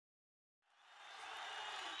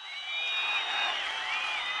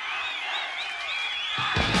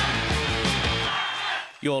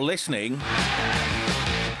You're listening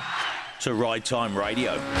to Ride Time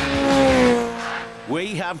Radio.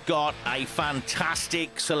 We have got a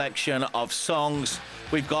fantastic selection of songs.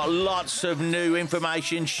 We've got lots of new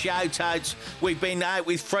information, shout-outs. We've been out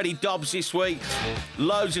with Freddie Dobbs this week.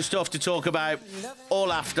 Loads of stuff to talk about,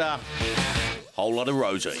 all after Whole Lot of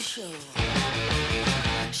Rosie.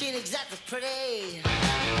 She ain't exactly pretty,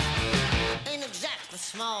 ain't exactly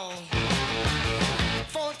small.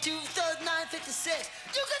 4, 2, 3, 9, 56.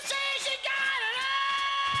 You can say she got it all.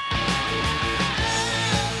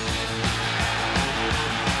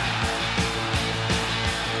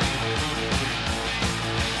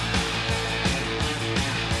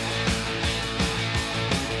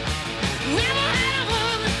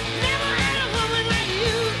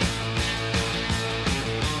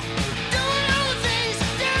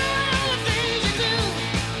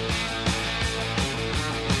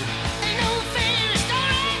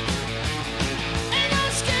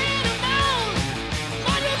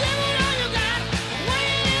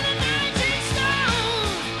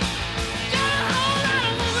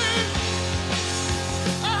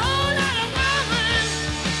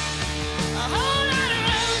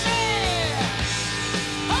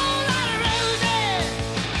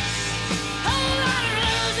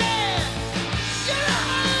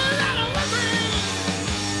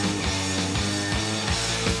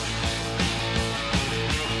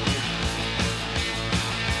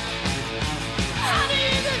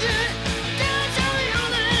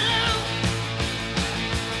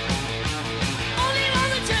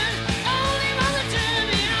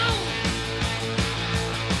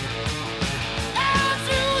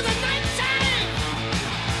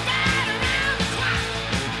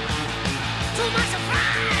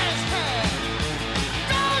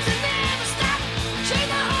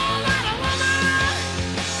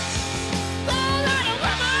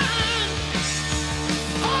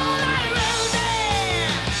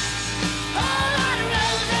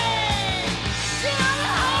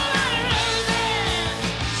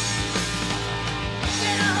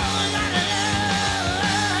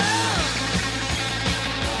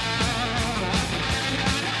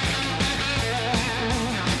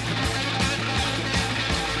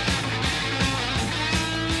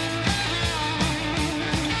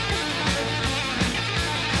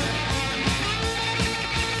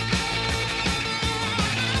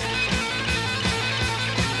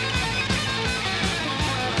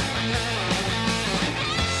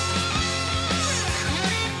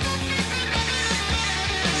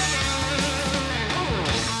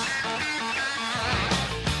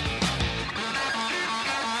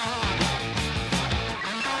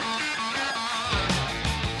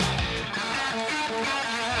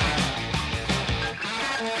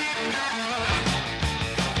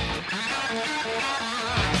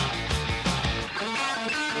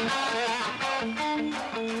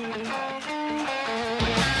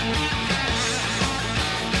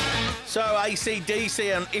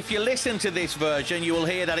 AC/DC, and if you listen to this version, you will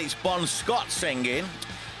hear that it's Bon Scott singing,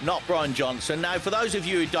 not Brian Johnson. Now, for those of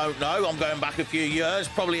you who don't know, I'm going back a few years,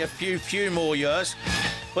 probably a few more years,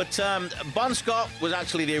 but Bon Scott was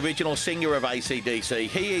actually the original singer of AC/DC.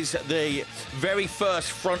 He is the very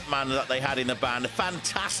first frontman that they had in the band. A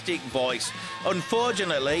fantastic voice.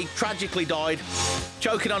 Unfortunately, tragically died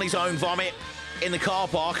choking on his own vomit in the car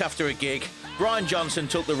park after a gig. Brian Johnson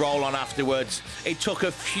took the role on afterwards. It took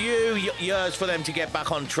a few years for them to get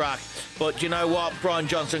back on track, but you know what? Brian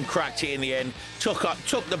Johnson cracked it in the end, took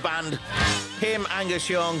the band. Him, Angus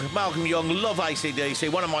Young, Malcolm Young, love AC/DC,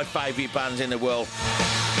 one of my favourite bands in the world.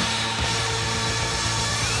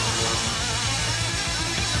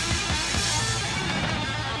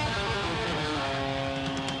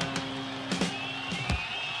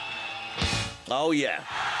 Oh yeah.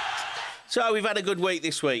 So we've had a good week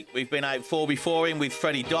this week. We've been out before him with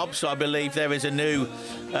Freddie Dobbs. I believe there is a new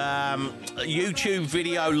YouTube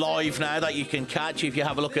video live now that you can catch if you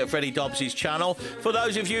have a look at Freddie Dobbs' channel. For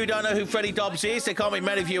those of you who don't know who Freddie Dobbs is, there can't be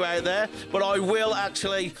many of you out there, but I will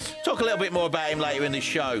actually talk a little bit more about him later in the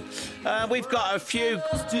show. We've got a few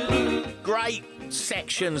great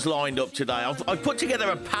sections lined up today. I've put together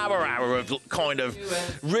a power hour of kind of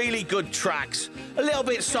really good tracks, a little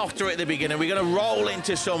bit softer at the beginning. We're going to roll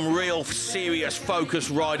into some real serious focused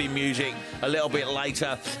riding music a little bit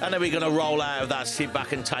later, and then we're going to roll out of that, sit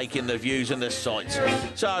back and take in the views and the sights.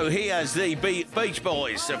 So here's the Beach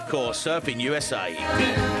Boys, of course, Surfing USA.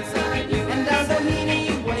 And down the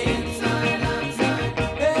meaning waves,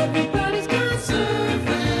 everybody's gone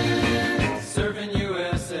surfing, surfing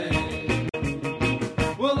USA.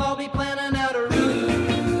 We'll all be planning out a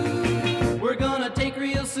route we're gonna take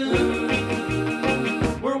real soon.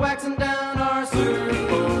 We're waxing down our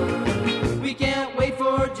surfboard.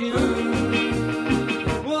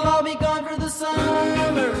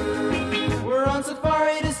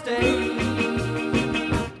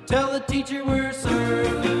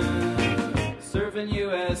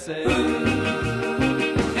 USA.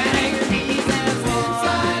 And hangar knees and swans.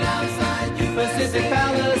 Inside, outside, USA. Pacific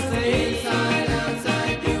Palisades. Inside,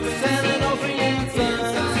 outside, USA. San Onofre and Sons.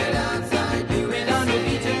 Inside, outside, USA. Redondo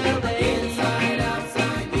Beach and LA. Inside,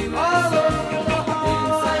 outside, USA. All over the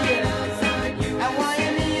Hawaiian. Inside, USA. At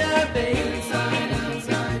Waimea Bay. Inside,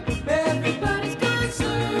 outside, everybody's gone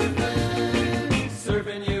surfing.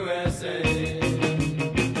 Surfing USA.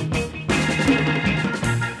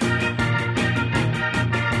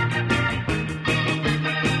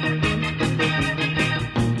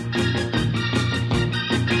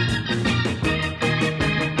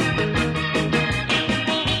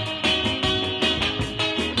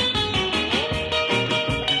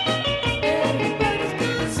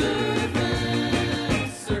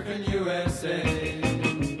 Surfing USA.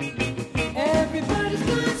 Everybody's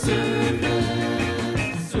gone surfing.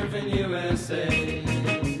 Surfing USA.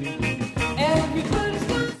 Everybody's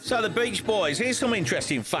gone. So the Beach Boys, here's some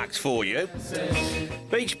interesting facts for you.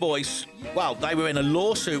 Beach Boys, well, they were in a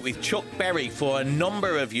lawsuit with Chuck Berry for a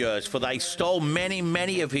number of years, for they stole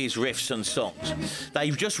many of his riffs and songs.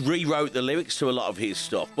 They've just rewrote the lyrics to a lot of his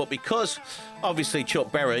stuff, but because obviously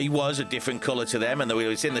Chuck Berry was a different colour to them and he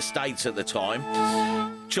was in the States at the time,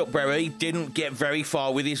 Chuck Berry didn't get very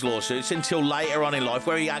far with his lawsuits until later on in life,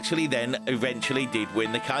 where he actually then eventually did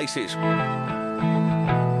win the cases.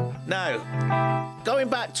 Now, going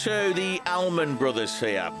back to the Allman Brothers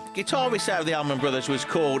here. Guitarist out of the Allman Brothers was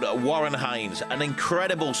called Warren Haynes, an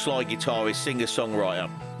incredible slide guitarist, singer-songwriter.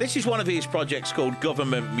 This is one of his projects called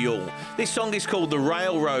Government Mule. This song is called The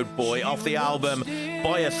Railroad Boy off the album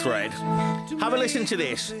By a Thread. Have a listen to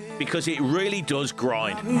this, because it really does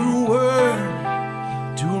grind. A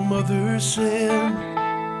word to a mother said,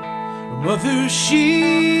 a mother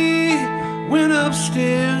she went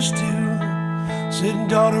upstairs to, said,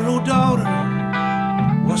 daughter, oh daughter,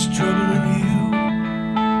 what's troubling you?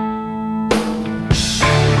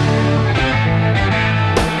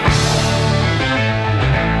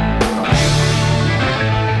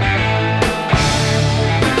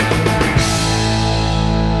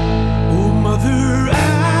 Oh mother,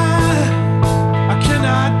 I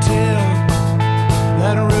cannot tell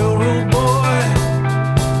that railroad boy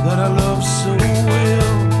that I love so well.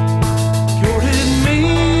 Cured me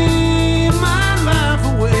my life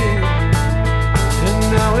away, and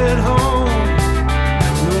now at home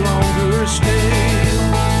no longer stay.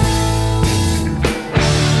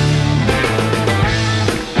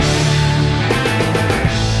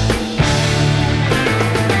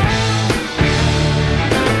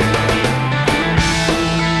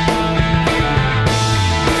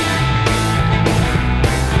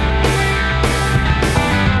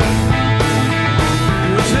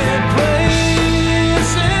 Was that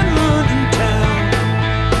place in London town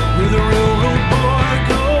where the railroad boy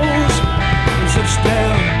goes and sits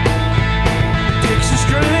down, takes a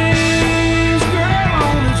strange girl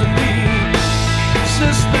on his knee,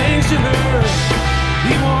 says things to her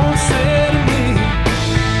he won't say to me.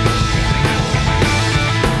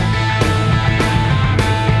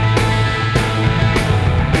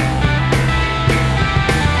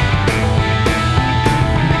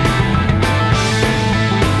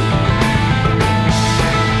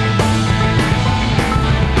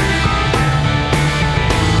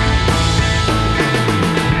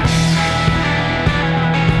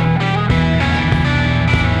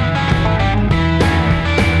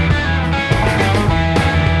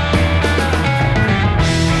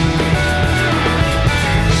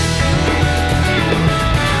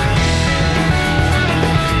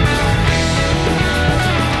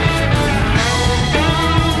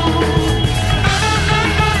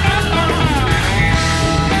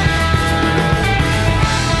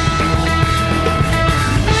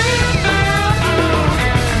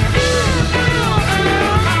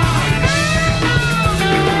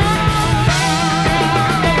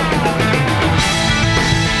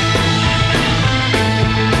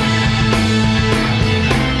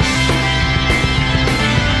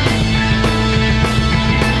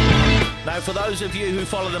 For those of you who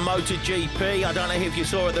follow the MotoGP, I don't know if you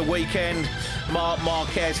saw at the weekend, Marc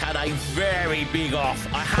Marquez had a very big off.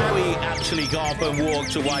 How he actually got up and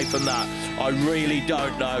walked away from that, I really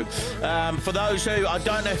don't know. For those who, I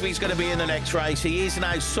don't know if he's going to be in the next race. He is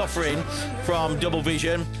now suffering from double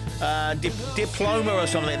vision, diploma or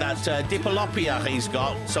something, that diplopia he's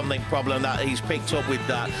got, something problem that he's picked up with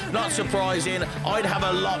that. Not surprising. I'd have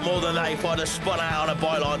a lot more than that if I'd have spun out on a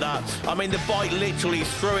bike like that. I mean, the bike literally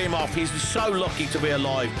threw him off. He's so lucky to be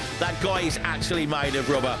alive. That guy is actually made of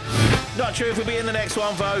rubber. Not sure if he'll be in the next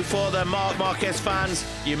one, though. For the Marc Marquez fans,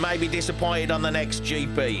 you may be disappointed on the next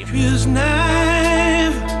GP. His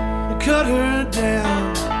knife cut her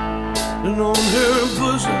down. and on her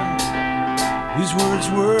bosom these words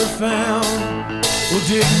were found. Well,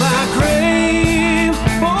 dig my grave,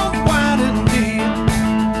 both wide and deep,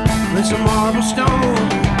 place a marble stone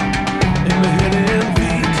in my head and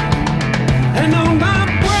feet, and on my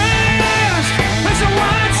breast place a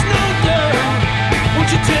white snow dove. Won't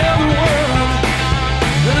you tell the world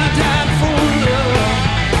that I died for love?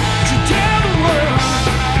 Won't you tell the world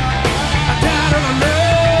I died for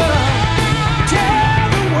love? Tell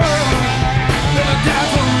the world that I died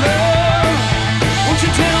for love. Won't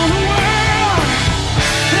you tell the world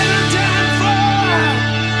that I died for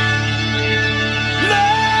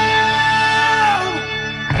love?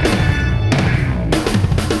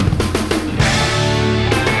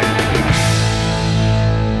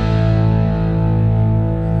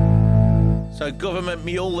 So Government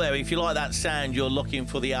Mule there. If you like that sound, you're looking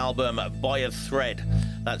for the album By a Thread.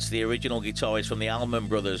 That's the original guitarist from the Allman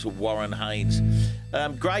Brothers, Warren Haynes.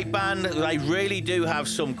 Great band. They really do have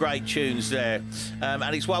some great tunes there.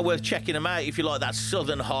 And it's well worth checking them out if you like that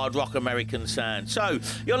southern hard rock American sound. So,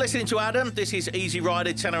 you're listening to Adam. This is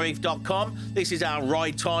EasyRiderTenerife.com. This is our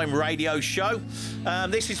Ride Time radio show.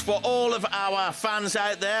 This is for all of our fans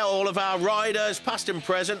out there, all of our riders, past and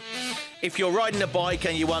present. If you're riding a bike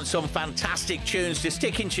and you want some fantastic tunes to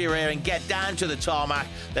stick into your ear and get down to the tarmac,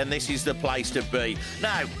 then this is the place to be.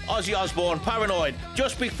 Now, Ozzy Osbourne, Paranoid.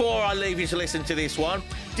 Just before I leave you to listen to this one,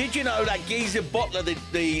 did you know that Geezer Butler, the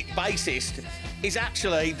bassist, is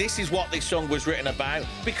actually, this is what this song was written about,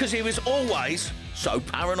 because he was always so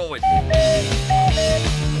paranoid.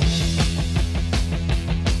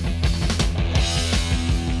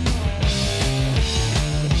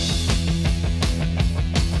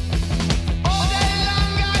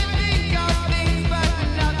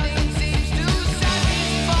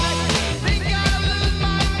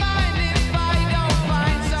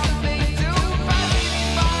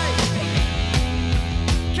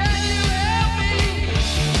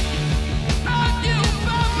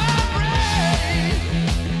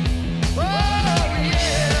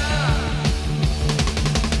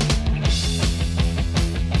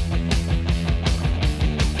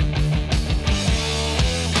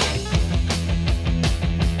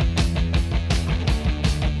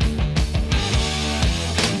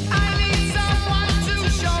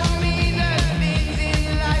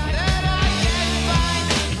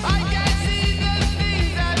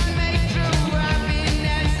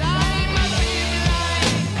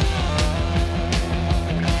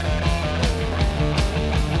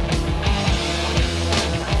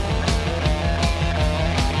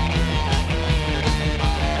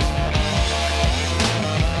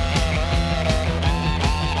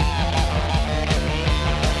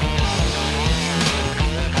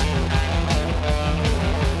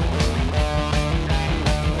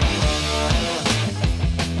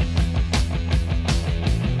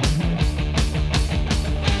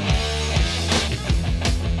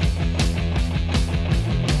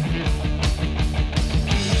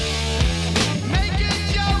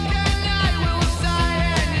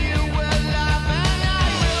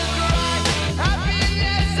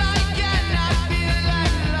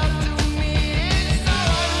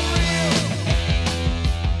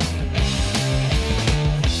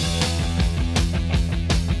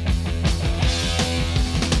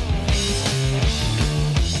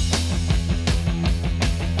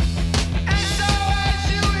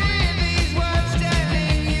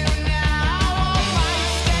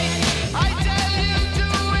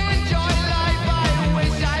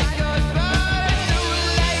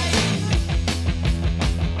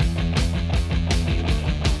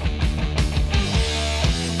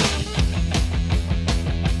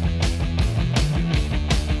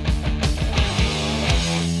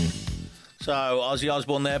 So, Ozzy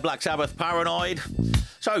Osbourne there, Black Sabbath, Paranoid.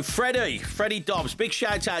 So, Freddie Dobbs, big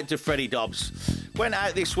shout out to Freddie Dobbs. Went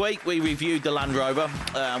out this week, we reviewed the Land Rover.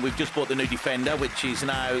 We've just bought the new Defender, which is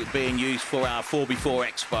now being used for our 4x4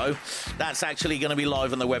 Expo. That's actually going to be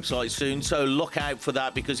live on the website soon, so look out for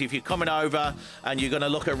that, because if you're coming over and you're going to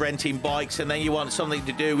look at renting bikes and then you want something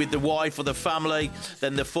to do with the wife or the family,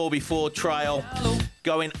 then the 4x4 trail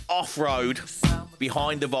going off-road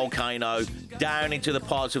behind the volcano, down into the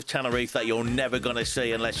parts of Tenerife that you're never going to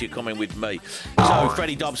see unless you're coming with me. So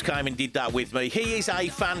Freddie Dobbs came and did that with me. He is a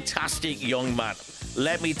fantastic young man.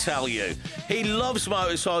 Let me tell you, he loves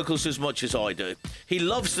motorcycles as much as I do. He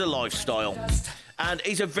loves the lifestyle. And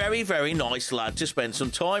he's a very, very nice lad to spend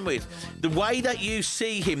some time with. The way that you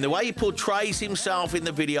see him, the way he portrays himself in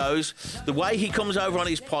the videos, the way he comes over on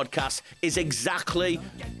his podcast is exactly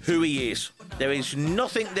who he is. There is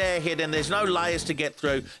nothing there hidden. There's no layers to get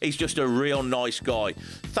through. He's just a real nice guy.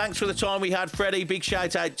 Thanks for the time we had, Freddie. Big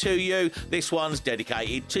shout out to you. This one's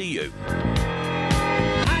dedicated to you.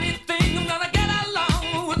 How do you think I'm gonna get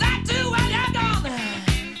along without you when you're gone?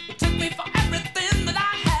 You took me for everything that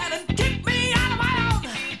I had and kicked me out of my own.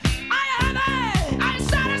 Are you happy? Are you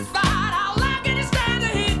satisfied? How long can you stand the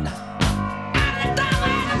heat? Out of the door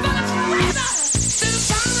and the bullets razor. Still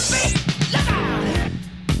trying to beat. Look out!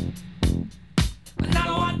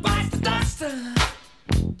 Another one bites the dust.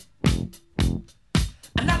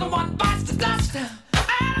 Another one bites the dust.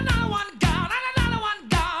 And another one gone. And another one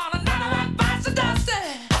gone. Another one bites the dust.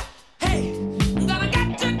 Hey, I'm gonna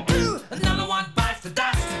get you too. Another one bites the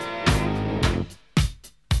dust.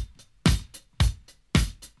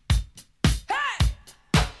 Hey!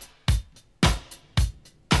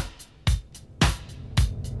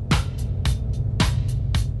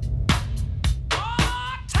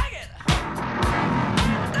 Oh, take it!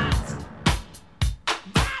 Dust!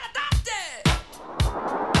 Bite the dusty!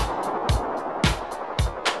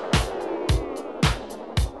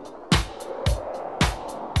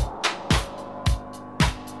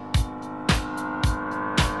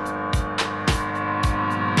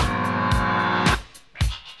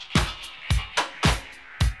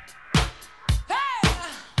 Hey!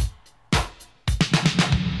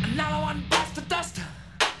 Another one bites the dust.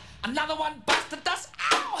 Another one bites the dust.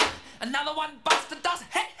 Ow! Another one bites the dust.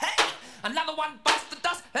 Hey, hey! Another one bites the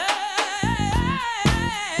dust. Hey!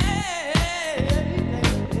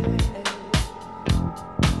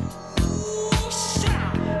 Ooh, shut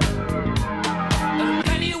up. There are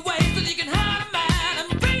plenty of ways that you can hurt a man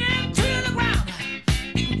and bring him to the ground.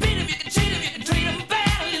 You can beat him, you can cheat him, you can treat him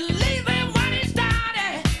bad, or you leave him when he's down.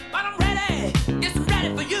 Yeah. But I'm ready, yes, I'm ready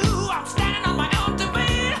for you. I'm standing on my own two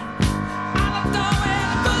feet. Out the door where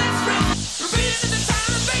the bullets ring, repeating the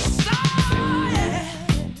sound of bass. Oh, yeah.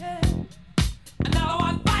 Another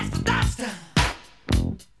one bites the dust.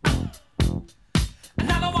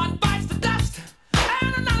 Another one bites the dust.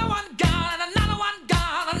 And another one gone. And another one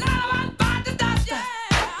gone. Another one bites the dust. Yeah.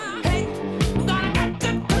 Hey, I'm gonna get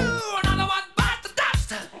you too. Another one bites the dust.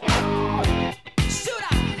 Shoot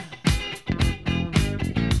up.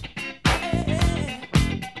 Hey.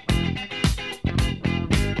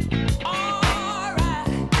 All right.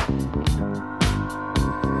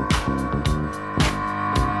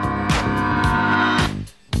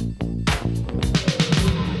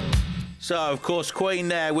 So, of course, Queen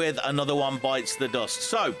there with Another One Bites the Dust.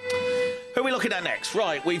 So, who are we looking at next?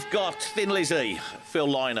 Right, we've got Thin Lizzy, Phil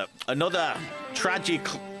Lynott. Another tragic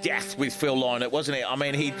death with Phil Lynott, wasn't it? I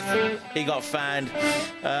mean, he got found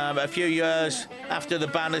a few years after the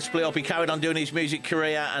band had split up. He carried on doing his music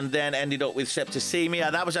career and then ended up with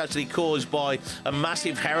septicemia. That was actually caused by a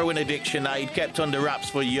massive heroin addiction that he'd kept under wraps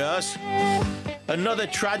for years. Another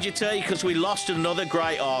tragedy because we lost another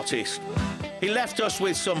great artist. He left us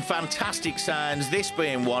with some fantastic sounds, this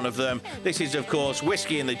being one of them. This is, of course,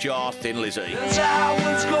 Whiskey in the Jar, Thin Lizzy. As I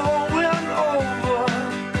was going over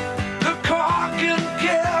the Cork and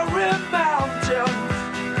Kerry mountains,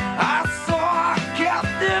 I saw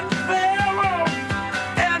Captain Pharaoh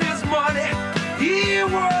and his money he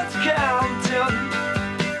was counting.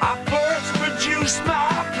 I first produced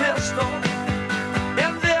my pistol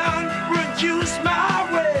and then produced my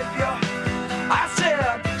rapier. I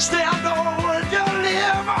said, stand over,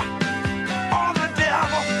 deliver on the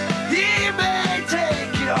devil. He may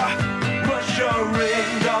take you, but your ring,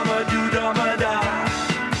 dumma do dumma da.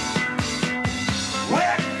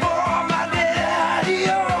 Work for my daddy,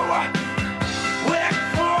 oh. Work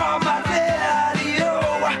for my daddy,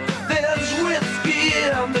 oh. There's whiskey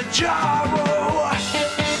in the jar, oh.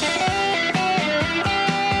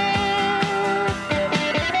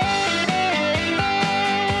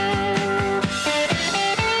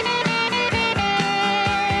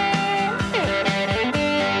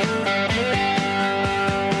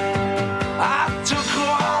 I took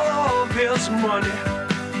all of his money,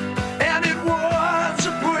 and it was a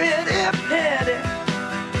pretty penny.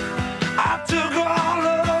 I took all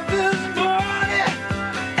of his money,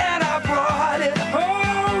 and I brought it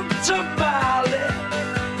home to Molly.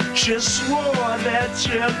 She swore that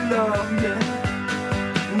she loved me,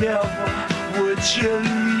 never would she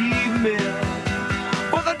leave me.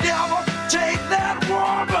 But the devil take that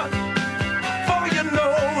woman, for you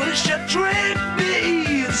know she treat me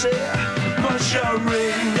easy. Push a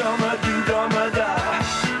ring, dumma do dumma da.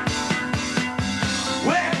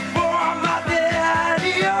 Work for my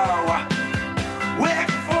daddy, oh. Work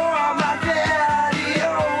for my daddy,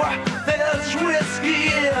 oh. There's whiskey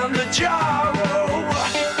in the jar, oh.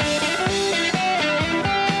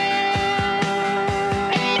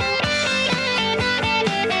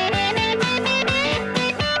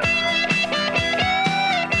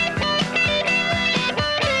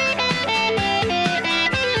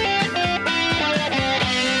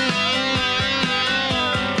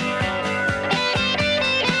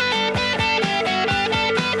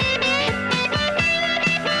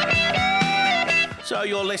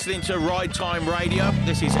 listening to Ride Time Radio.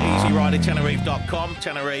 This is EasyRiderTenerife.com,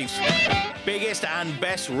 Tenerife's biggest and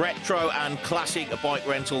best retro and classic bike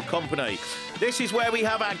rental company. This is where we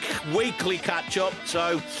have our weekly catch-up,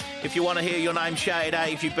 so if you want to hear your name shouted out,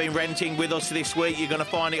 if you've been renting with us this week, you're going to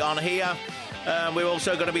find it on here. We're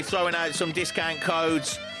also going to be throwing out some discount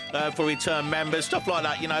codes for return members, stuff like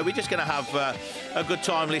that. You know, we're just going to have a good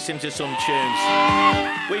time listening to some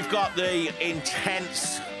tunes. We've got the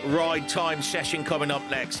intense Ride Time session coming up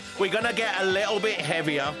next. We're going to get a little bit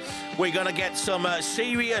heavier. We're going to get some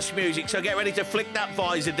serious music, so get ready to flick that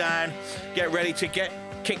visor down. Get ready to get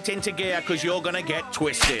kicked into gear, because you're going to get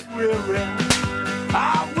twisted.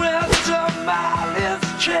 I went to Molly's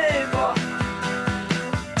chamber,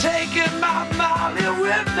 taking my Molly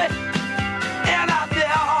with me, and I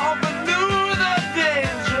never knew the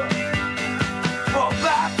danger. For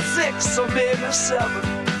about 6 or maybe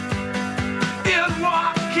 7, in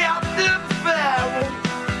one Captain Farrell,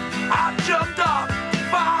 I jumped up,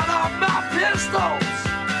 fired up my pistols,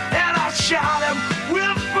 and I shot him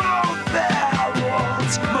with both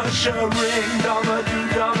barrels. Much a ring,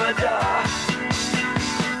 dum-a-doo-dum-a-da.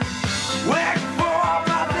 Wait for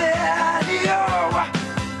my daddy-o.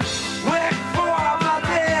 Wait for my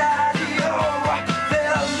daddy-o.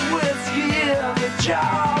 There's whiskey in the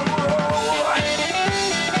jar.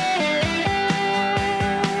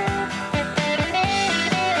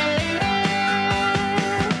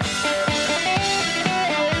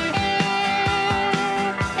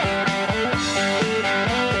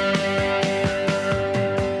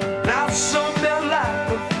 Now some men like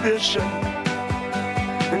the fishing,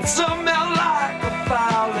 and some men like the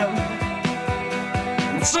fowling,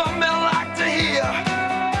 and some men like to hear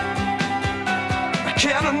a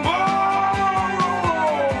cannonball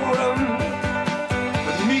rolling.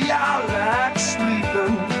 But me, I like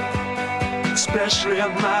sleeping, especially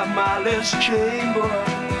in my Molly's chamber.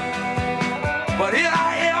 But here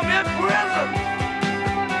I am in prison.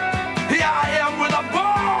 Here I am with a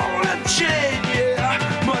ball and chain, yeah.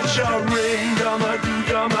 Much a ring,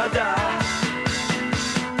 dum-a-doo-dum-a-da.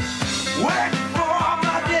 Wait for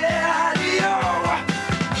my daddy-o.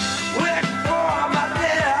 Wait for my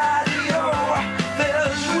daddy-o.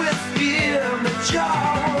 There's whiskey in the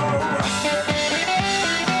jar.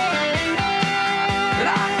 And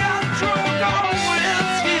I got drunk on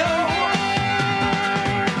whiskey.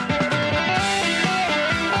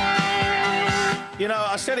 You know,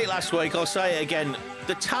 I said it last week, I'll say it again.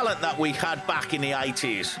 The talent that we had back in the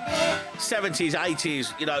 80s, 70s,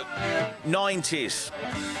 80s, you know, 90s,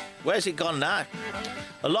 where's it gone now?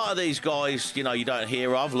 A lot of these guys, you know, you don't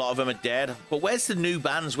hear of. A lot of them are dead. But where's the new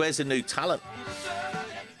bands? Where's the new talent?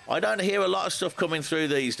 I don't hear a lot of stuff coming through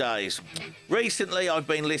these days. Recently, I've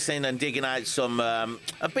been listening and digging out some a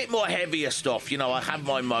bit more heavier stuff. You know, I have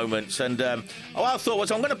my moments. And what I thought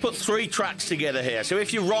was I'm going to put 3 tracks together here. So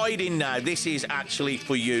if you're riding now, this is actually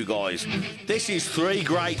for you guys. This is 3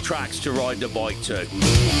 great tracks to ride the bike to.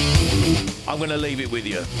 I'm going to leave it with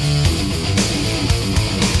you.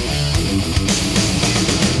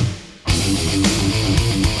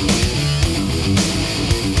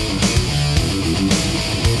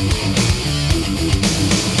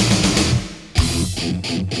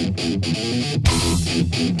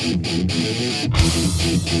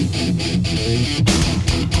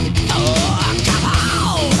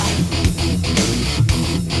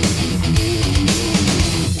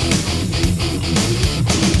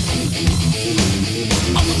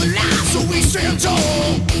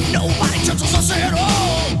 Nobody touches us at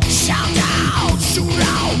all. Shout out, shoot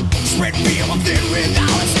out, spread fear of it without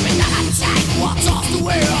a living that attack. What's off the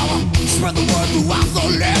wheel? Spread the word throughout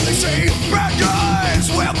the land. They say bad guys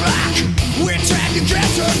wear black. We're tag, you can't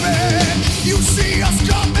turn back. You see us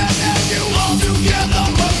coming and you all together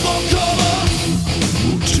run for cover.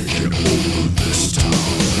 We'll take it over this town.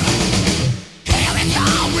 Here it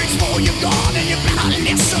now, reach for your gun and you better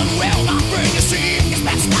listen well, my friend. You see, it's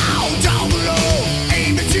best now down below.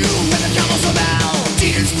 Aim at you when the covers are down.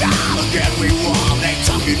 Tears down again, we won. They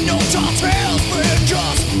talking no tall tales, but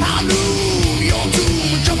just I knew your doom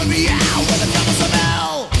would come and be out when the covers are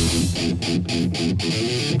down.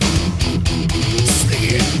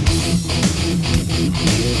 Sneak it.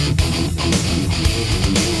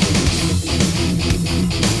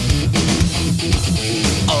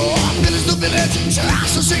 Oh, this is the village,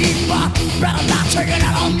 tries to see, but better not take it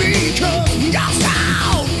out on me, cause God's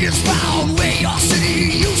town is found where your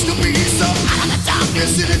city used to be. So out of the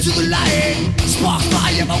darkness and into the light, sparks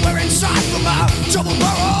fly everywhere inside from a double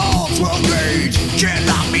barrel 12 gauge. Can't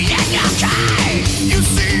lock me in your cage. You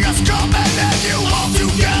see us coming and you all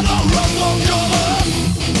together run for cover.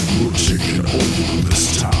 We'll take it over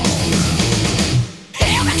this town.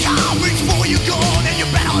 Here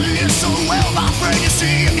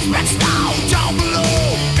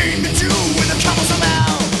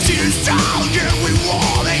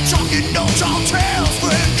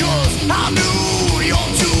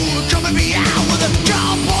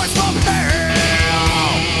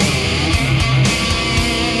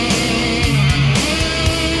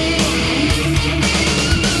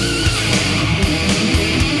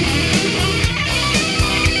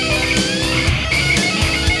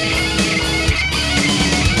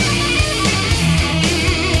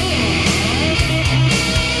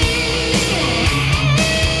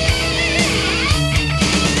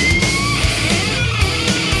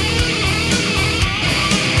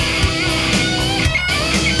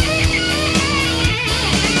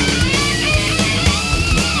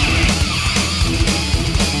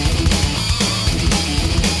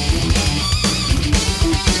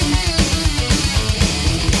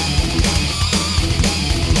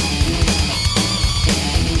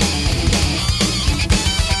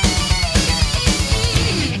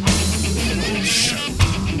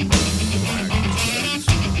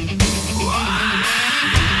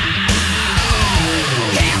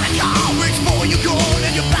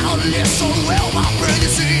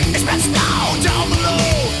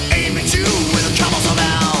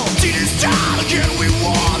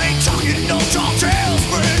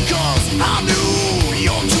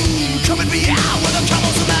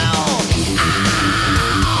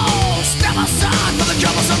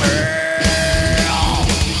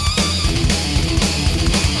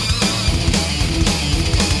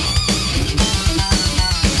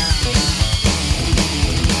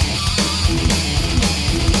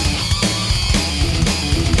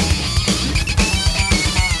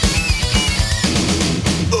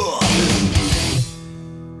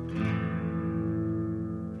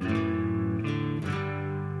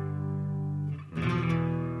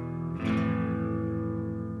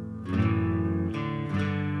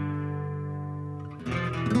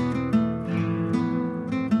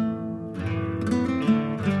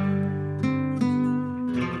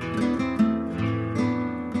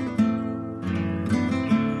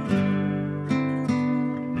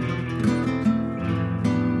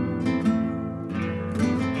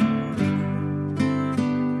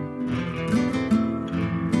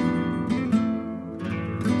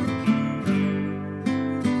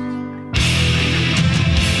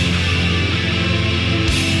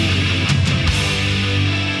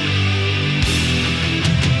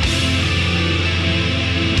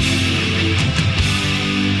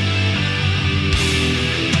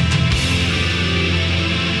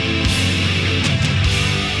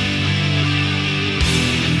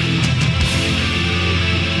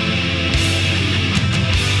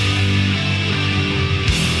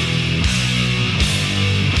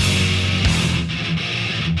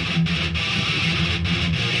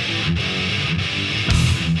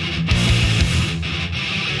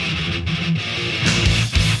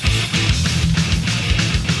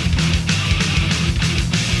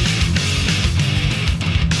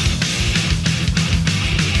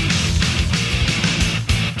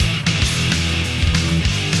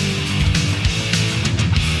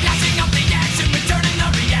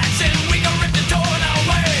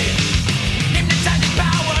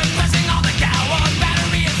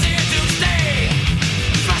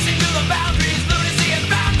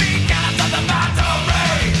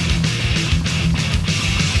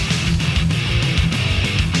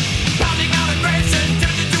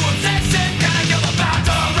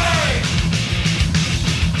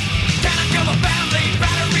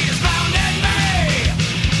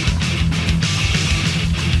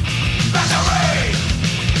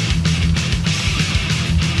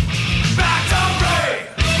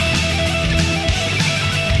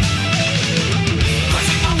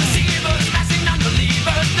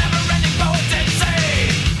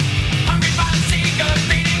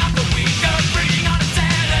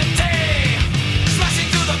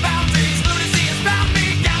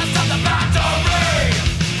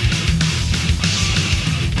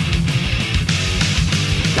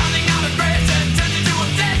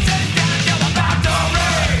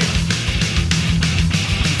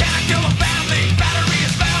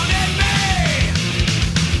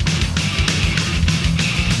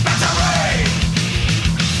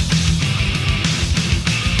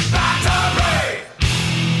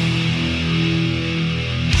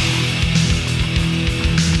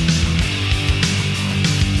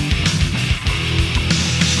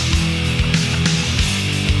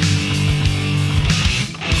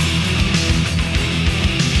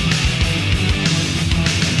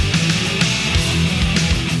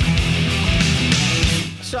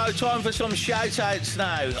time for some shout-outs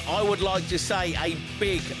now. I would like to say a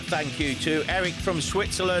big thank you to Eric from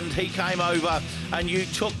Switzerland. He came over and you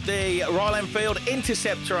took the Royal Enfield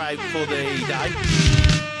Interceptor out for the day.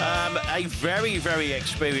 A very, very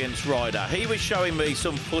experienced rider. He was showing me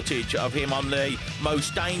some footage of him on the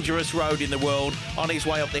most dangerous road in the world on his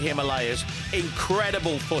way up the Himalayas.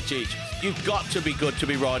 Incredible footage. You've got to be good to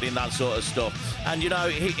be riding that sort of stuff. And, you know,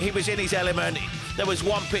 he was in his element. There was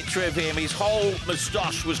one picture of him. His whole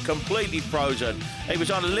moustache was completely frozen. He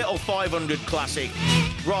was on a little 500 Classic,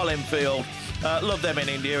 Royal Enfield. Love them in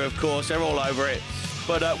India, of course. They're all over it.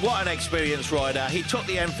 But what an experienced rider. He took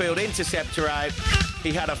the Enfield Interceptor out.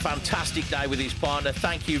 He had a fantastic day with his partner.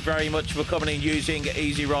 Thank you very much for coming and using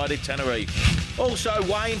Easy Rider Tenerife. Also,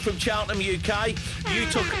 Wayne from Cheltenham, UK. You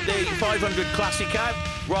took the 500 Classic out.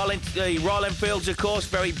 The Royal Enfields, of course,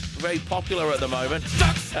 very, very popular at the moment.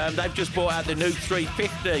 They've just brought out the new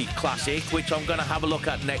 350 Classic, which I'm going to have a look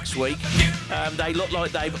at next week. They look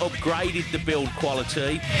like they've upgraded the build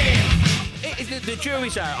quality. The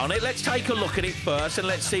jury's out on it. Let's take a look at it first and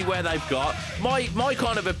let's see where they've got. My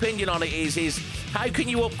kind of opinion on it is how can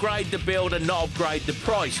you upgrade the build and not upgrade the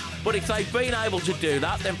price? But if they've been able to do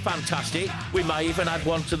that, then fantastic. We may even add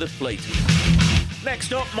one to the fleet.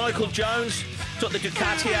 Next up, Michael Jones took the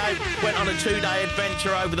Ducati out, went on a 2-day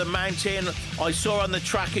adventure over the mountain. I saw on the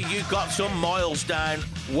tracker you got some miles down.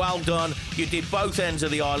 Well done. You did both ends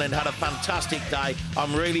of the island, had a fantastic day.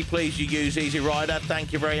 I'm really pleased you use Easy Rider.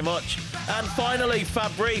 Thank you very much. And finally,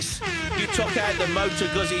 Fabrice, you took out the Moto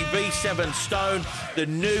Guzzi V7 Stone, the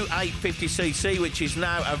new 850cc, which is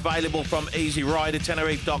now available from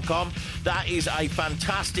EasyRiderTenerife.com. That is a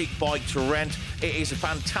fantastic bike to rent. It is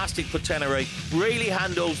fantastic for Tenerife. Really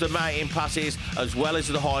handles the mountain passes as well as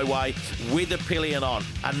the highway with the pillion on.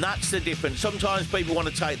 And that's the difference. Sometimes people want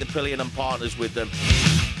to take the pillion and partners with them.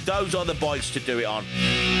 Those are the bikes to do it on.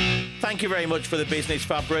 Thank you very much for the business,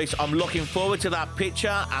 Fabrice. I'm looking forward to that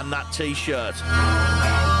picture and that T-shirt.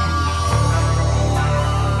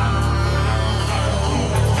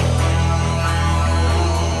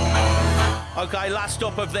 Okay, last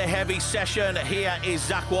up of the heavy session. Here is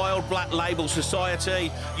Zach Wilde, Black Label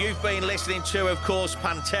Society. You've been listening to, of course,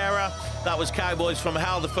 Pantera. That was Cowboys from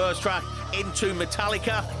Hell, the first track. Into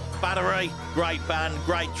Metallica, Battery, great band,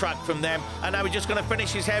 great track from them. And now we're just going to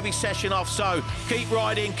finish this heavy session off. So keep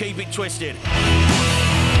riding, keep it twisted.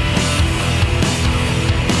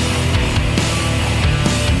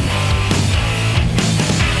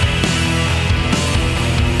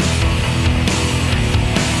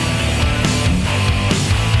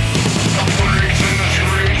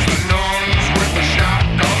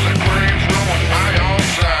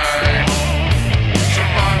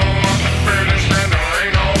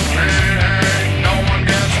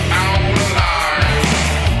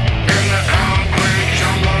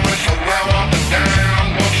 Down.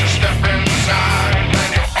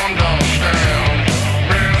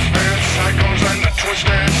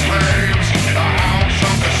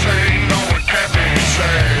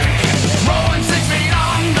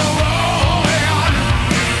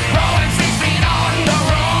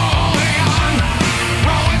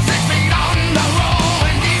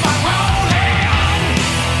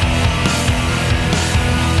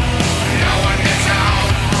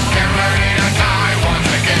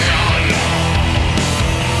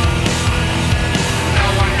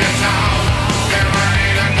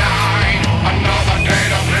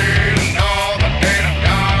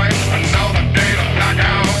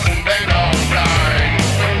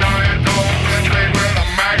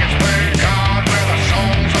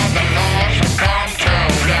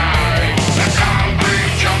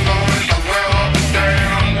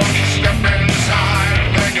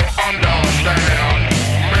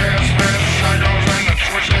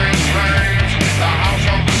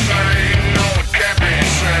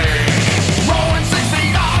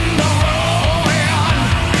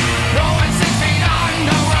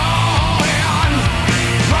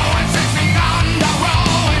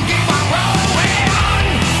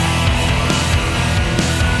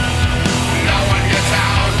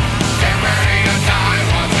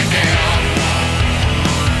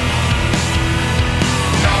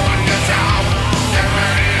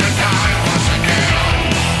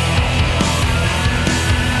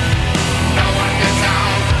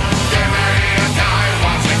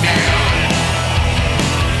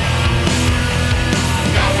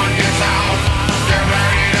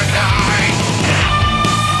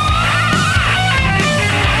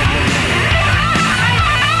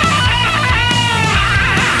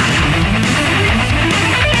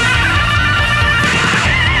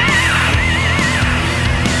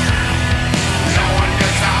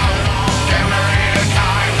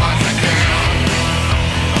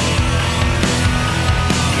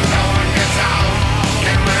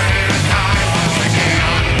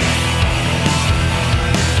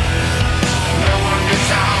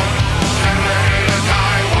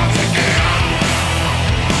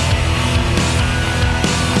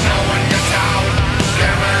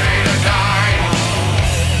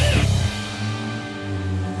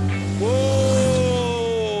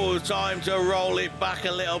 time to roll it back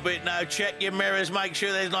a little bit now. Check your mirrors, make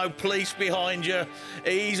sure there's no police behind you.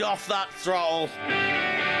 Ease off that throttle.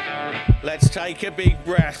 Let's take a big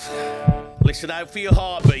breath. Listen out for your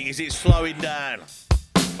heartbeat as it's slowing down.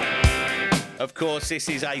 Of course, this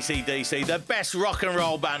is AC/DC, the best rock and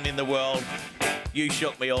roll band in the world. You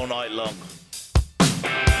shook me all night long.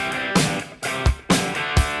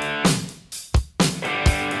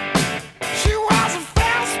 She was a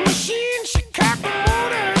fast machine, she kept the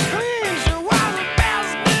motor clean. She was the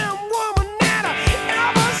best damn woman that I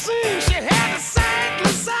ever seen. She had the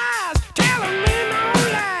sightless eyes, telling me no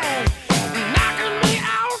lies, knocking me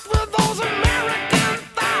out with those American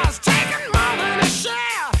thighs, taking more than a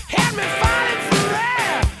share, had me fighting for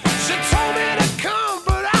air. She told me to come,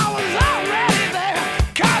 but I was already there,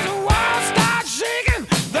 'cause the world started shaking,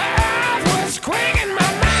 the earth was quaking, my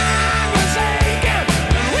mind was aching,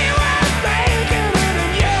 and we were making it,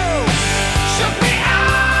 and you shook me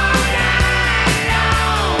all night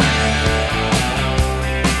long.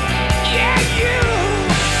 Yeah, you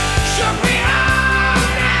shook me all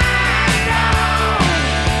night long.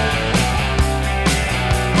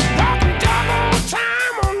 Walking double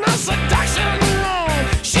time on the seduction line.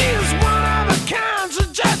 She was one of a kind, so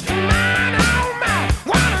just mine, oh my.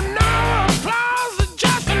 Wanna know applause or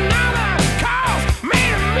just another cause?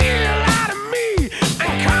 Made a meal out of me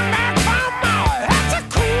and come back for more. Had to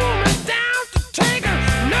cool me down to take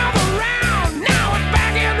another round. Now we're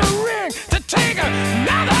back in the ring to take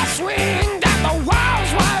another swing. That the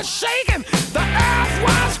walls was shaking, the earth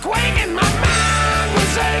was quaking, my mind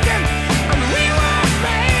was aching, and we were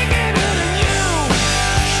making it, and you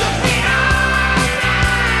shook me all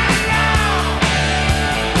night long.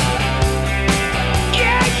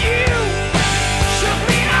 Yeah, you shook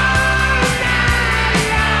me all night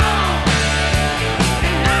long.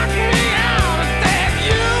 Knocked me out of that.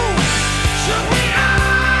 You shook me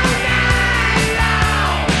all night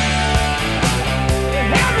long.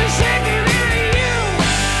 Had me shaking, and you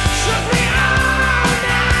shook me all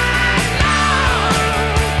night long.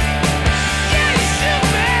 Yeah, you shook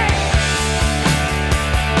me,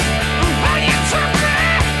 but you took me.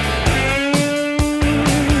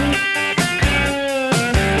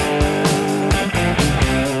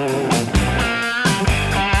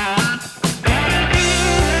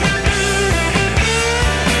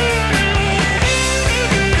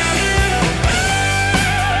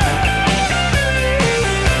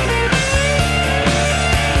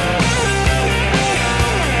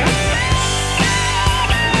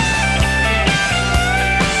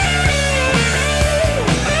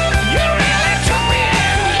 You really took me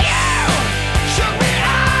in, you shook me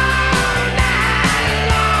all night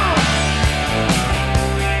long.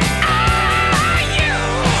 Ah, you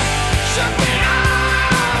shook me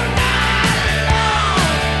all night long.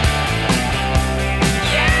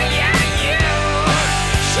 Yeah, yeah, you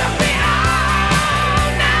shook me all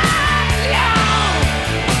night long.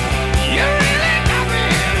 You really got me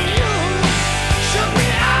in, you shook me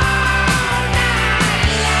all night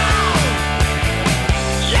long.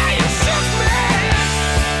 Yeah, you shook me.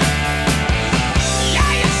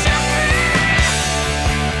 Yeah, you shook me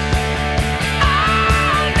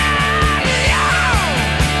all night long.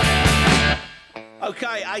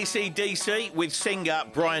 Okay, AC/DC with singer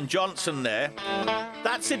Brian Johnson there.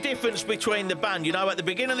 That's the difference between the band. You know, at the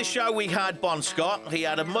beginning of the show, we had Bon Scott. He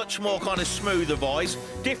had a much more kind of smoother voice.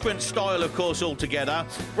 Different style, of course, altogether.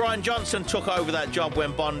 Brian Johnson took over that job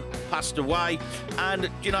when Bon passed away. And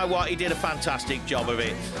you know what? He did a fantastic job of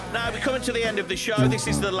it. Now, we're coming to the end of the show. This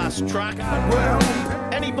is the last track.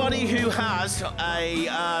 Anybody who has a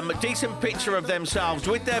decent picture of themselves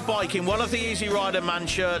with their bike in one of the Easy Rider Man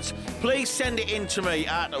shirts, please send it in to me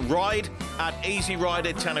at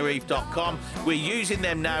ride@easyridertenerife.com. We're using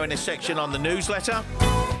them now in a section on the newsletter.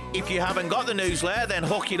 If you haven't got the newsletter, then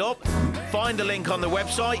hook it up. Find the link on the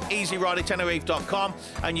website, easyridertenerife.com,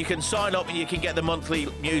 and you can sign up and you can get the monthly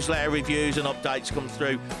newsletter reviews and updates come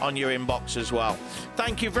through on your inbox as well.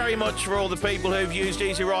 Thank you very much for all the people who've used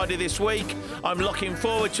Easy Rider this week. I'm looking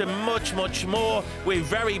forward to much, much more. We're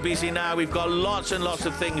very busy now. We've got lots and lots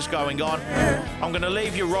of things going on. I'm going to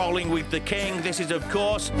leave you rolling with the King. This is, of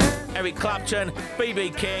course, Eric Clapton,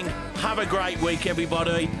 BB King. Have a great week,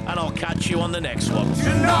 everybody, and I'll catch you on the next one.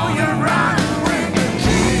 You know you're riding with the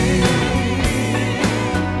king.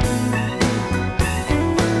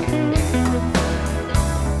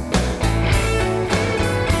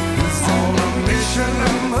 He's on a mission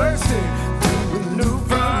of mercy to a new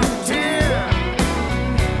frontier.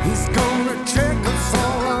 He's gonna take us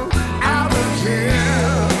all out of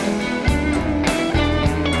here.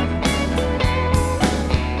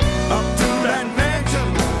 Up to that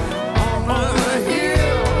mansion on the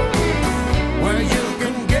hill.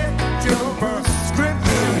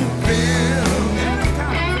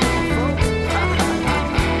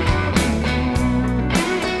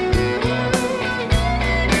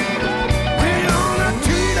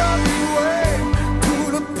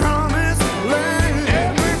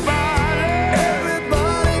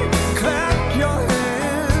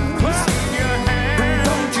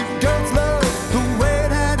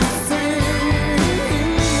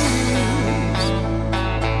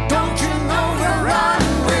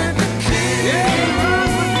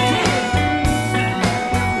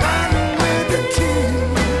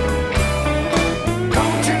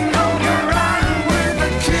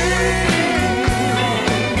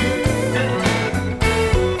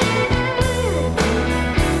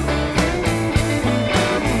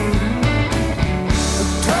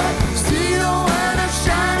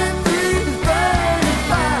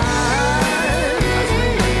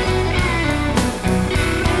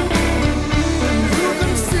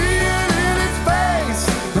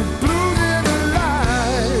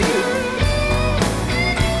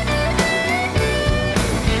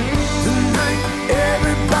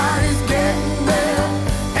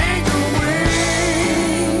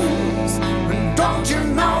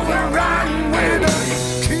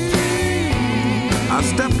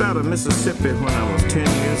 River, Mississippi when I was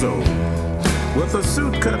 10 years old. With a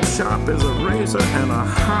suit cut sharp as a razor and a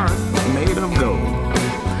heart made of gold.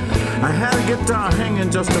 I had a guitar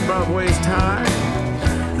hanging just above waist high,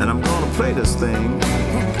 and I'm gonna play this thing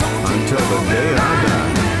until the day I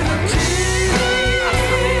die.